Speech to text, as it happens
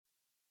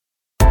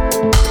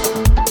Chinese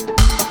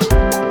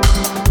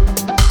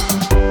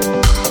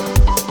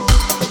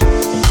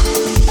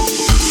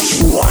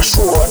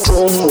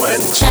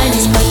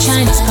pot,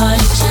 Chinese pot,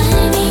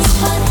 Chinese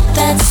pot.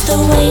 That's the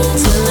way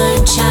to learn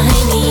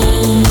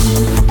Chinese.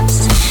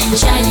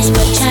 Chinese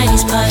pot,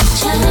 Chinese pot,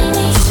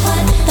 Chinese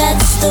pot.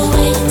 That's the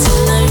way to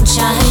learn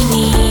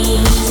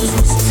Chinese.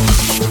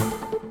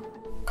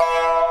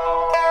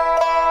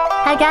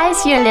 Hi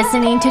guys, you're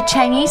listening to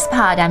Chinese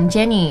Pod. I'm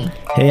Jenny.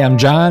 Hey, I'm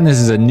John. This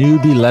is a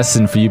newbie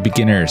lesson for you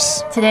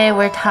beginners. Today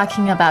we're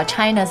talking about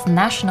China's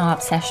national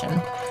obsession.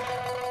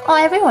 Oh,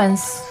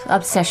 everyone's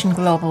obsession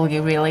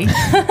globally, really.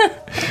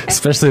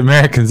 Especially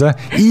Americans, huh?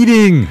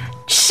 Eating.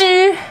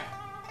 吃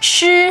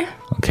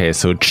Okay,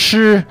 so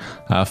吃,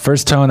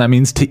 first tone, that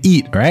means to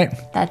eat, right?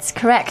 That's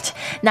correct.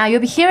 Now,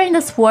 you'll be hearing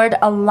this word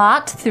a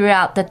lot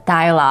throughout the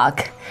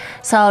dialogue.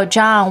 So,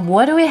 John,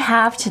 what do we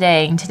have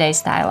today in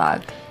today's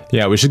dialogue?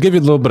 Yeah, we should give you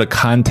a little bit of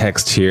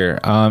context here.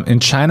 In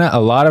China,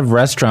 a lot of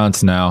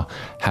restaurants now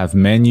have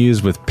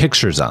menus with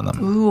pictures on them.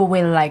 Ooh,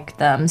 we like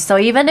them. So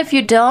even if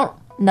you don't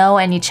know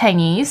any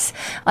Chinese,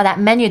 or that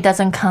menu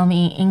doesn't come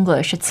in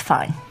English, it's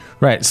fine.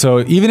 Right, so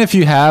even if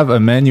you have a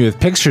menu with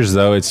pictures,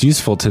 though, it's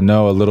useful to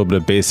know a little bit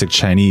of basic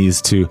Chinese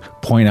to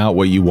point out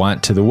what you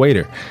want to the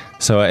waiter.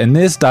 So in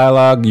this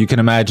dialogue, you can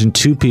imagine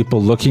two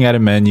people looking at a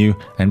menu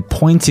and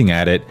pointing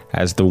at it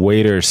as the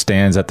waiter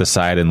stands at the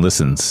side and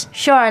listens.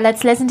 Sure,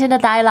 let's listen to the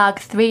dialogue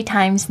 3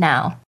 times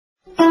now.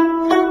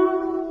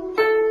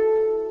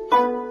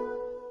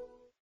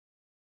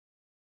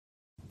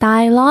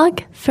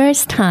 Dialogue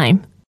first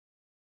time.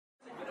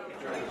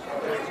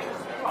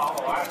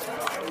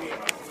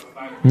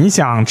 你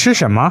想吃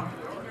什么？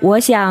我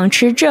想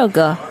吃这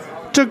个，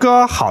这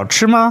个好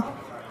吃吗？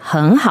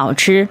很好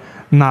吃。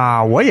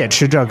那我也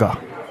吃这个。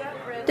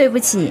对不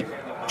起，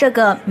这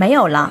个没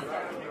有了。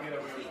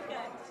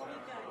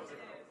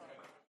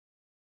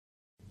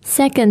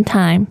Second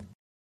time.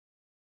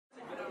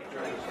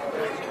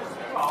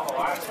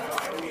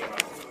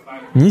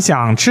 你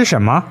想吃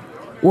什么？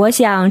我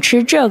想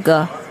吃这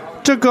个，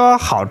这个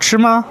好吃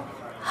吗？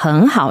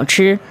很好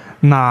吃。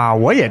那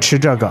我也吃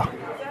这个。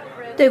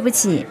对不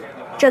起，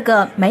这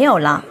个没有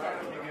了。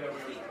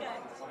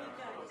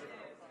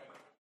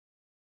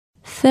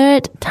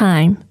Third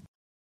time.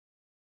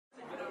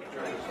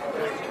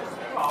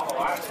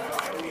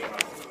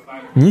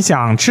 你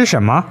想吃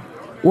什么？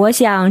我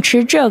想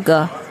吃这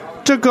个，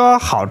这个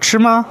好吃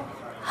吗？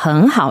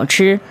很好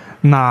吃。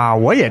那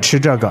我也吃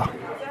这个。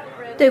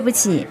对不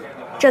起，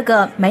这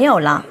个没有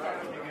了。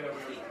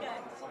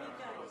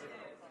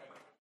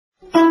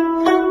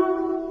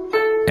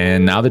And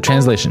now the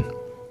translation.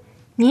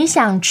 你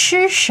想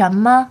吃什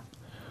么？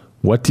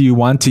 What do you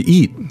want to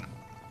eat?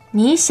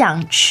 你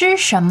想吃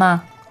什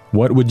么？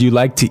 What would you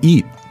like to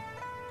eat?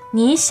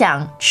 你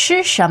想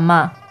吃什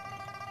么？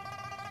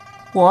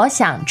我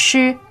想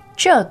吃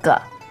这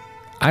个。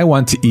 I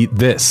want to eat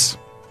this.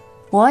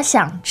 我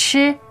想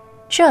吃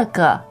这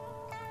个。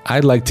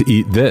 I'd like to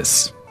eat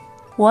this.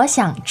 我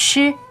想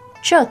吃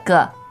这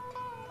个。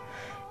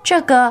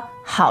这个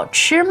好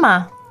吃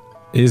吗？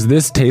 Is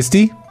this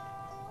tasty?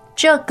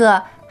 这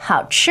个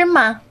好吃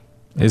吗？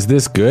 Is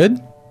this good?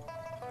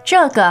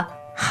 这个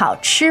好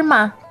吃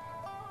吗？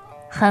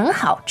很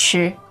好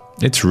吃。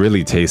 It's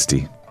really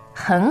tasty.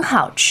 很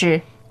好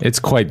吃。 It's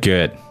quite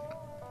good.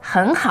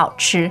 很好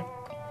吃。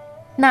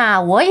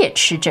那我也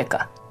吃这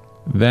个。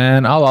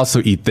 Then I'll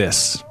also eat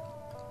this.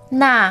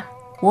 那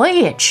我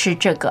也吃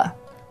这个。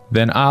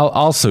 Then I'll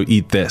also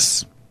eat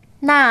this.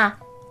 那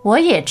我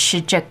也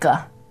吃这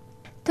个。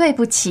对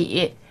不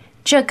起，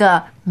这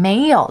个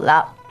没有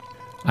了。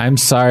 I'm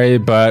sorry,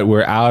 but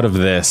we're out of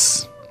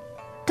this.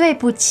 对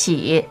不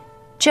起，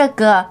这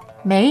个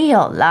没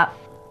有了。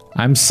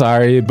 I'm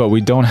sorry, but we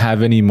don't have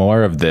any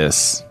more of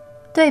this.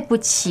 对不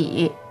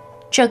起，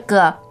这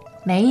个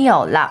没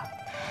有了。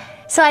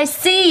So I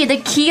see the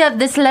key of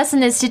this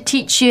lesson is to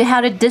teach you how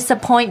to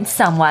disappoint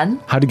someone,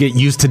 How to get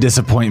used to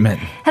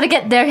disappointment. how to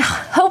get their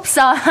hopes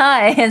on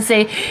high and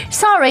say,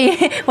 sorry,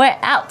 we're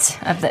out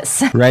of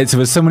this. Right, so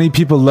with so many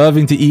people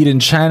loving to eat in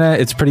China,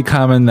 it's pretty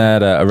common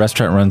that a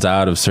restaurant runs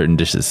out of certain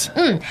dishes.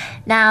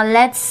 Now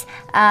let's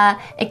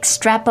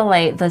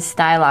extrapolate this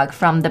dialogue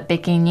from the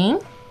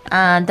beginning.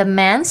 The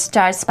man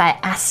starts by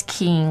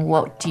asking,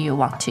 what do you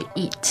want to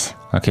eat?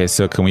 Okay,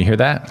 so can we hear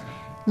that?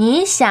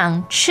 你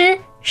想吃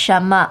什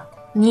么？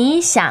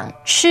你想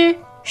吃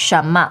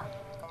什么？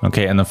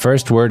 Okay, and the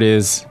first word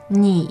is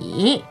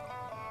你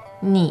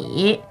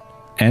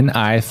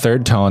N-I,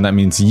 third tone, that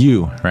means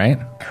you, right?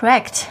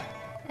 Correct.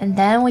 And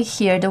then we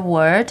hear the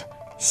word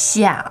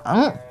想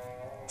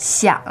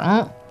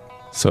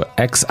So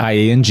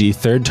X-I-A-N-G,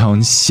 third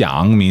tone,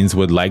 想 means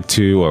would like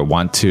to or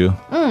want to.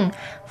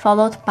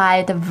 followed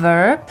by the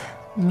verb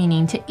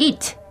meaning to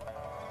eat.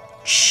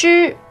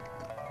 吃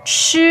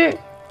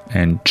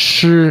And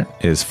吃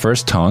is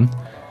first tone.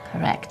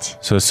 Correct.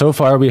 So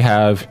far we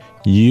have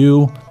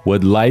you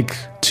would like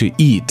to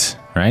eat,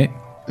 right?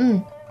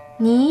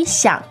 你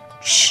想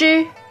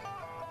吃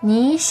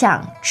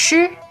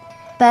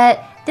But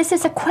this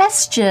is a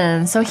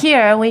question. So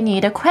here we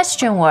need a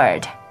question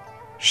word.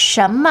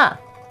 什么?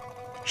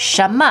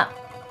什么?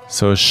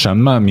 So 什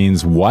么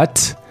means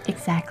what?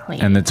 Exactly.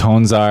 And the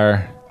tones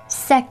are...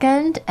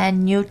 Second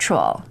and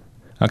neutral.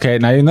 Okay,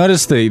 now you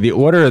notice the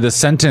order of the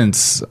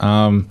sentence.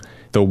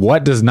 The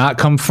what does not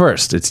come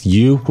first. It's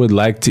you would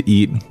like to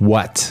eat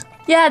what?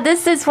 Yeah,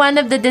 this is one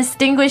of the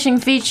distinguishing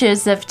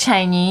features of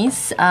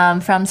Chinese.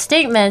 From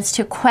statements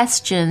to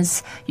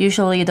questions,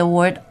 usually the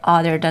word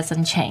order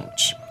doesn't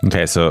change.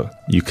 Okay, so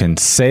you can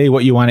say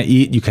what you want to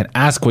eat. You can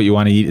ask what you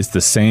want to eat. It's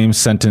the same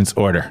sentence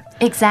order.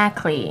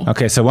 Exactly.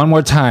 Okay, so one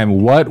more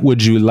time. What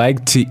would you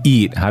like to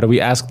eat? How do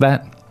we ask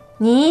that?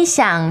 你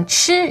想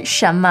吃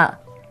什么?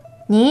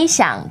你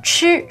想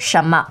吃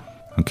什么?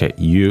 Okay,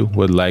 you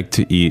would like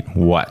to eat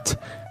what?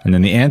 And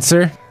then the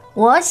answer?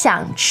 我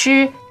想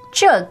吃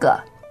这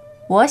个.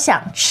我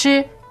想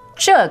吃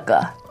这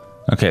个.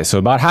 Okay, so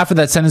about half of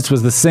that sentence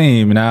was the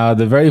same. Now,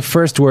 the very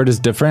first word is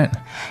different.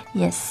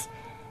 Yes.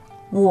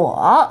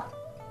 我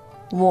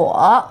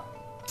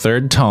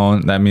Third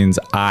tone, that means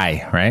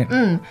I, right?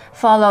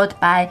 followed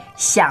by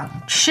想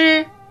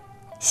吃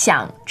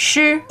想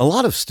吃. A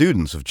lot of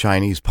students of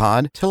Chinese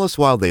Pod tell us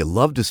while they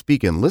love to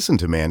speak and listen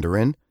to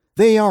Mandarin,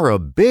 they are a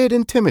bit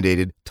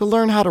intimidated to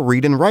learn how to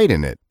read and write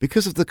in it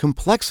because of the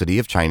complexity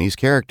of Chinese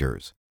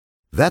characters.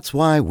 That's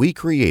why we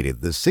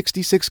created the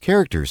 66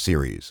 characters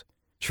series.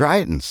 Try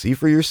it and see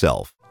for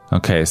yourself.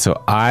 Okay,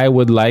 so I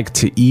would like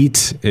to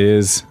eat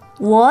is...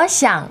 我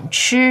想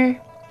吃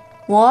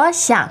我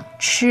想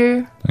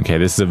吃. Okay,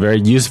 this is a very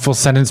useful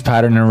sentence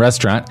pattern in a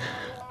restaurant.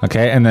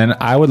 Okay, and then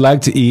I would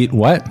like to eat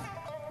what?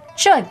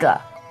 这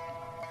个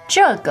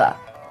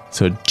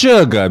So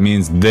这个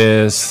means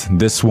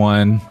this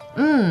one.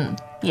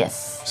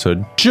 Yes, So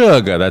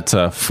这个, that's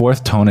a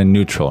fourth tone in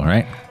neutral,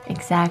 right?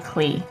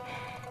 exactly.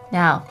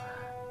 Now,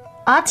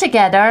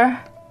 altogether,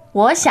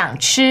 我想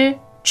吃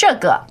这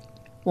个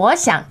我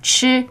想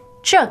吃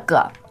这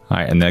个. All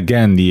right, and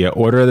again, the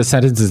order of the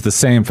sentence is the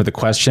same for the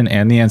question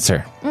and the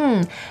answer.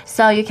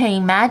 So you can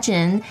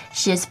imagine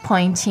she's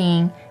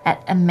pointing at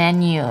a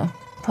menu,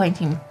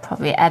 pointing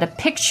probably at a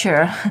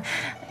picture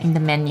in the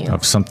menu.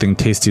 Of something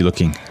tasty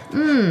looking.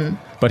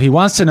 But he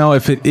wants to know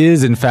if it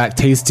is in fact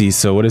tasty,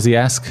 so what does he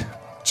ask?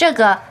 这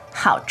个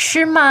好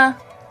吃吗?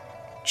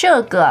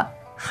这个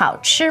好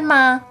吃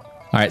吗?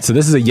 All right, so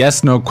this is a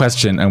yes-no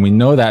question, and we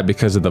know that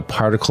because of the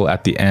particle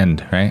at the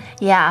end, right?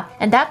 Yeah,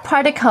 and that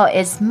particle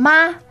is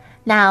ma.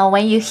 Now,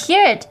 when you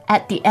hear it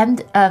at the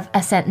end of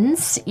a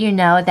sentence, you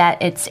know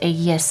that it's a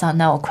yes or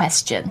no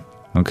question.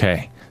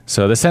 Okay,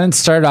 so the sentence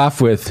started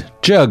off with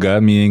这个,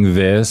 meaning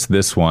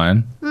this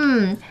one.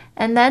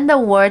 And then the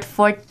word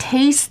for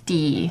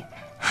tasty,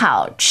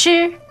 好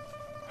吃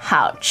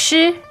好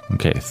吃.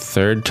 Okay,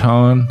 third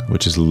tone,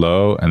 which is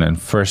low, and then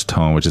first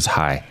tone, which is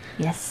high.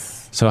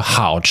 Yes, So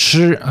好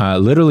吃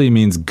literally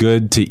means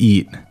good to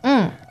eat,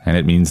 and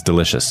it means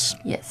delicious.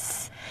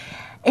 yes.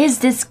 Is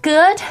this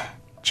good?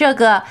 这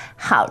个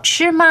好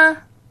吃吗?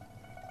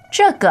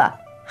这个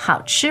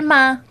好吃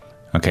吗?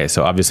 Okay,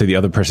 so obviously the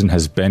other person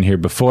has been here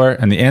before,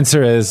 and the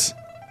answer is...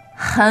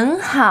 很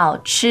好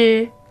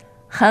吃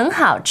很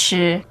好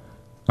吃.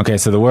 Okay,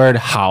 so the word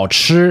好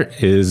吃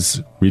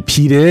is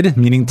repeated,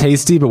 meaning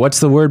tasty, but what's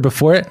the word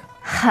before it?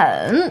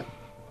 很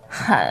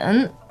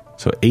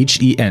So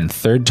H-E-N,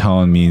 third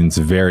tone means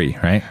very,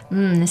 right?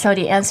 So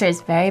the answer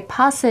is very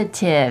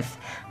positive.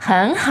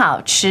 很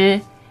好吃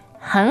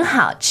很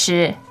好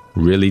吃.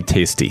 Really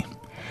tasty.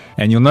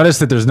 And you'll notice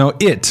that there's no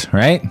it,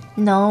 right?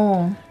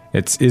 No.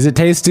 Is it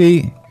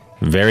tasty?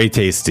 Very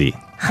tasty.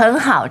 很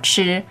好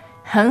吃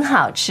很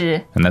好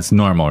吃. And that's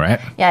normal, right?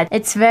 Yeah,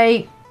 it's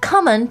very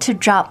common to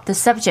drop the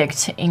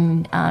subject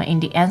in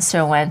the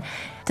answer when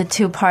the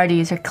two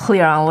parties are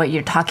clear on what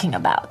you're talking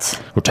about.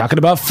 We're talking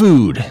about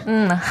food.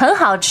 很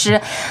好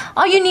吃.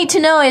 All you need to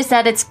know is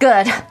that it's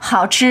good.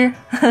 好吃.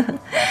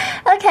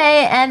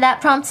 Okay, and that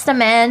prompts the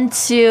man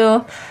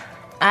to,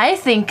 I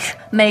think,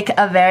 make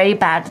a very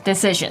bad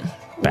decision.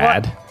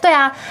 Bad? 对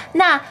啊，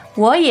那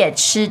我也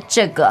吃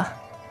这个。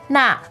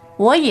那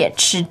我也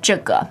吃这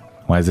个.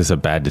 Why is this a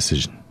bad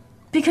decision?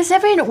 Because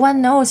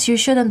everyone knows you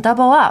shouldn't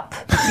double up.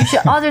 You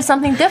should order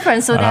something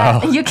different so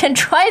that you can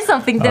try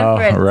something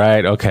different. Oh,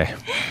 right. Okay.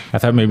 I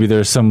thought maybe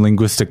there's some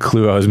linguistic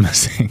clue I was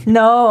missing.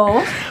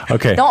 No.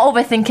 Okay. Don't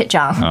overthink it,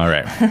 John. All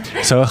right.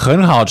 So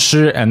很好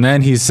吃, and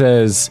then he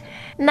says,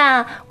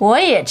 那我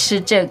也吃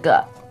这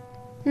个。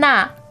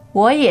那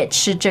我也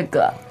吃这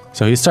个.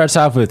 so he starts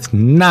off with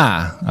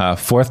na,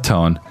 fourth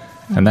tone,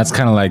 and that's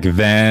kind of like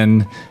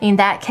then, In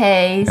that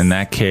case, in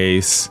that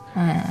case.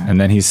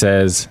 And then he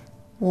says,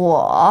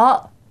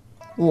 我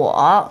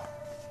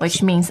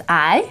which means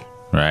I.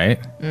 right?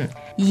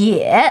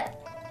 也.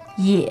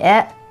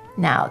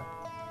 Now,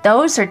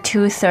 those are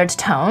two third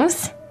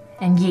tones,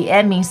 and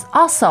也 means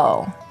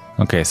also.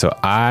 Okay, so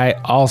I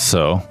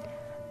also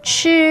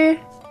吃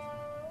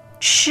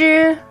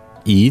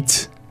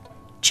eat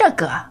这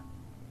个.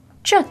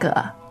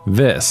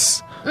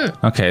 this.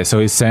 Okay, so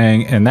he's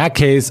saying, in that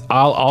case,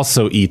 I'll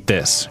also eat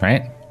this,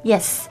 right?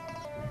 Yes.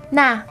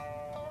 那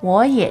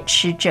我也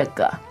吃这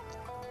个.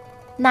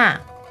那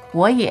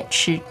我也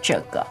吃这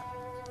个。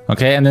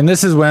 Okay, and then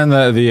this is when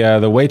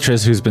the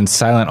waitress who's been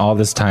silent all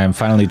this time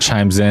finally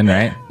chimes in,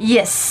 right?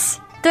 Yes,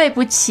 对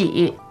不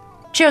起，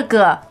这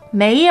个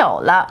没有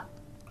了。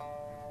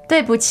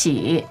对不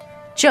起，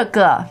这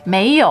个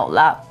没有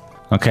了。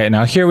 Okay,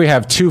 now here we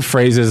have two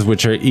phrases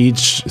which are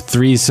each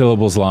 3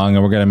 syllables long,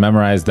 and we're going to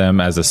memorize them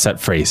as a set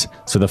phrase.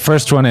 So the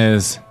first one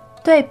is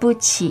对不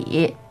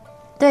起，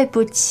对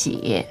不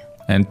起。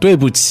 and 对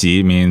不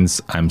起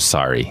means I'm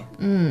sorry.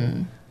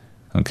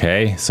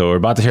 Okay, so we're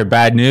about to hear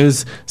bad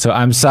news. So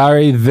I'm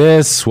sorry,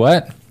 this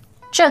what?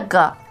 这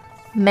个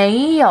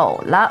没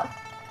有了，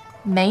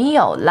没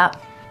有了。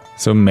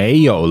 So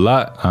没有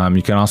了,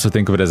 you can also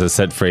think of it as a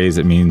set phrase.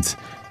 It means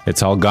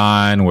it's all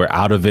gone, we're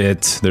out of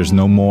it, there's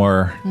no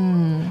more.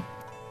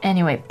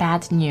 Anyway,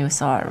 bad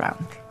news all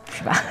around,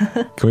 是吧？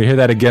 Can we hear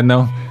that again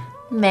though?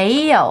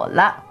 没有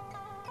了，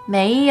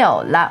没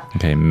有了。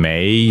 Okay,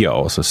 没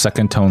有. So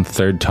second tone,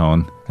 third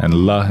tone,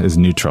 and la is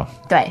neutral.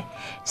 对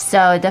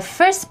So the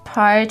first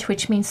part,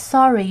 which means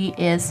sorry,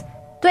 is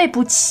对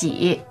不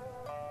起，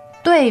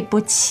对不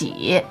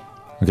起。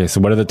 Okay, so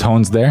what are the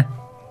tones there?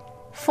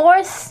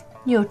 Fourth,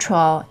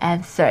 neutral,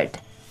 and third,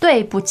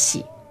 对不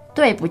起，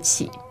对不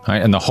起， All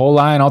right, and the whole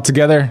line all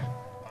together?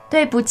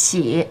 对不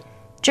起，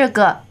这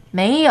个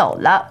没有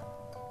了。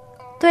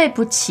对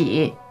不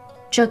起，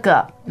这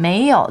个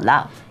没有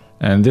了。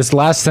 And this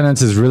last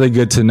sentence is really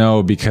good to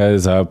know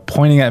because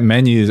pointing at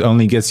menus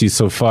only gets you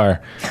so far.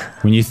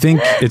 When you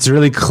think it's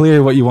really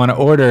clear what you want to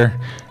order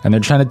and they're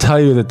trying to tell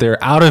you that they're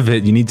out of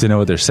it, you need to know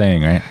what they're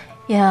saying, right?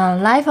 Yeah,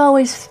 life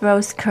always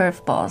throws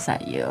curveballs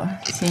at you.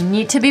 So you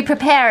need to be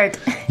prepared.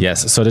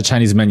 Yes, so do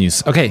Chinese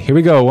menus. Okay, here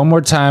we go. One more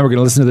time. We're going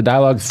to listen to the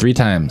dialogue 3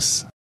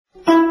 times.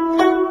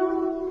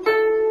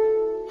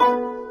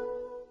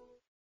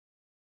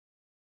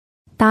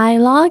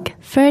 Dialogue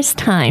first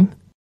time.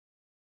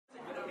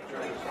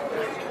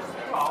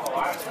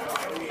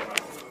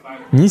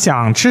 你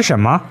想吃什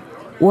么？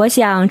我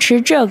想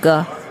吃这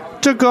个，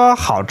这个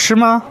好吃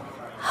吗？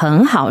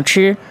很好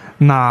吃。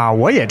那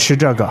我也吃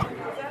这个。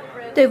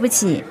对不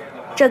起，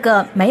这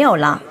个没有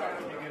了。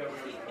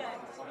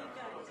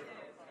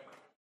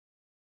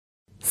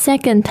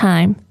 Second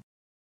time.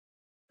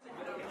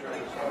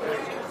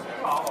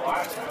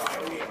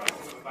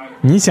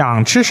 你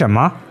想吃什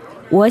么？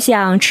我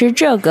想吃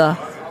这个，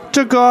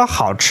这个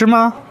好吃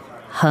吗？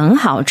很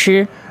好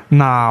吃。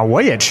那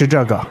我也吃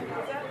这个。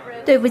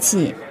对不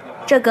起，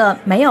这个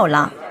没有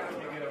了。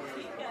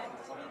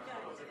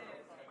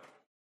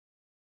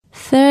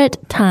 Third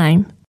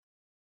time.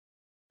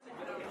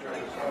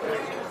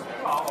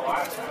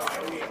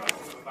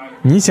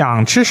 你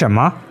想吃什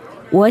么？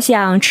我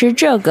想吃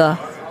这个，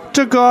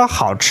这个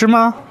好吃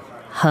吗？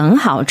很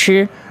好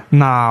吃。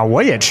那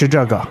我也吃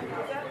这个。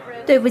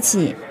对不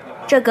起，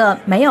这个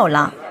没有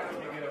了。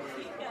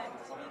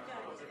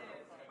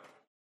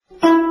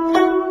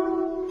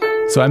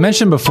 So I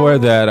mentioned before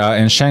that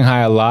in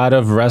Shanghai, a lot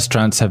of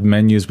restaurants have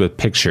menus with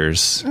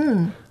pictures,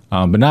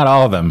 but not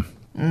all of them.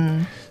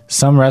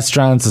 Some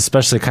restaurants,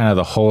 especially kind of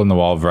the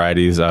hole-in-the-wall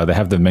varieties, they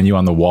have the menu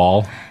on the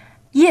wall.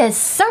 Yes,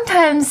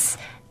 sometimes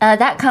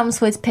that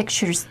comes with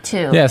pictures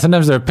too. Yeah,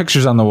 sometimes there are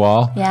pictures on the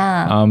wall.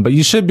 Yeah. But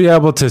you should be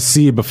able to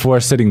see before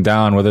sitting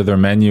down whether their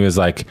menu is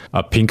like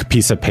a pink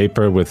piece of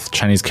paper with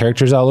Chinese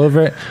characters all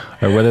over it,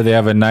 or whether they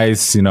have a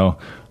nice,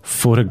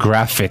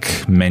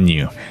 photographic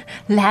menu.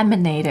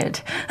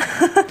 Laminated.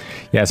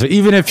 Yeah, so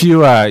even if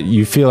you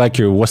feel like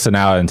you're wussing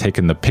out and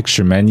taking the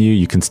picture menu,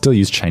 you can still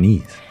use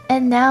Chinese.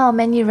 And now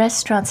many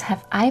restaurants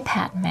have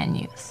iPad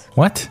menus.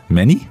 What?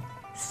 Many?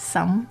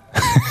 Some.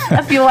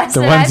 A few ones.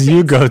 The ones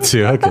you go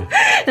to. Okay.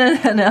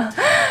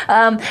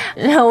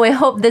 No, we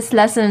hope this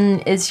lesson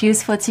is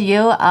useful to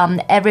you.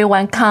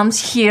 Everyone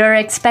comes here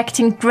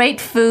expecting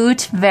great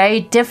food, very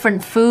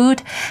different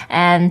food,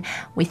 and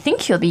we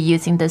think you'll be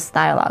using this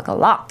dialogue a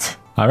lot.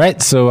 All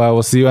right, so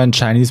we'll see you on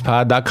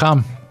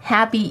ChinesePod.com.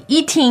 Happy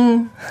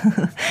eating!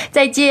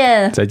 再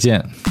见! 再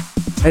见.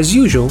 As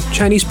usual,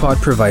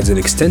 ChinesePod provides an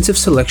extensive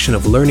selection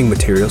of learning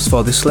materials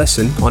for this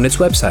lesson on its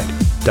website,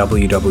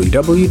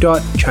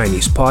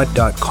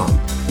 www.chinesepod.com.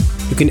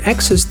 You can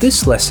access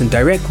this lesson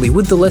directly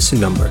with the lesson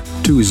number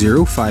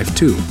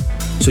 2052.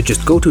 So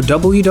just go to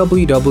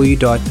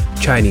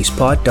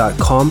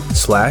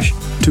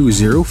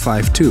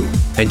www.chinesepod.com/2052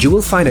 and you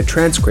will find a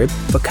transcript,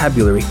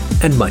 vocabulary,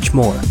 and much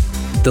more.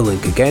 The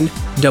link again,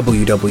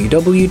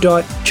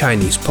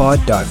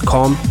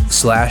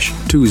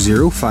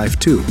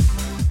 www.chinesepod.com/2052.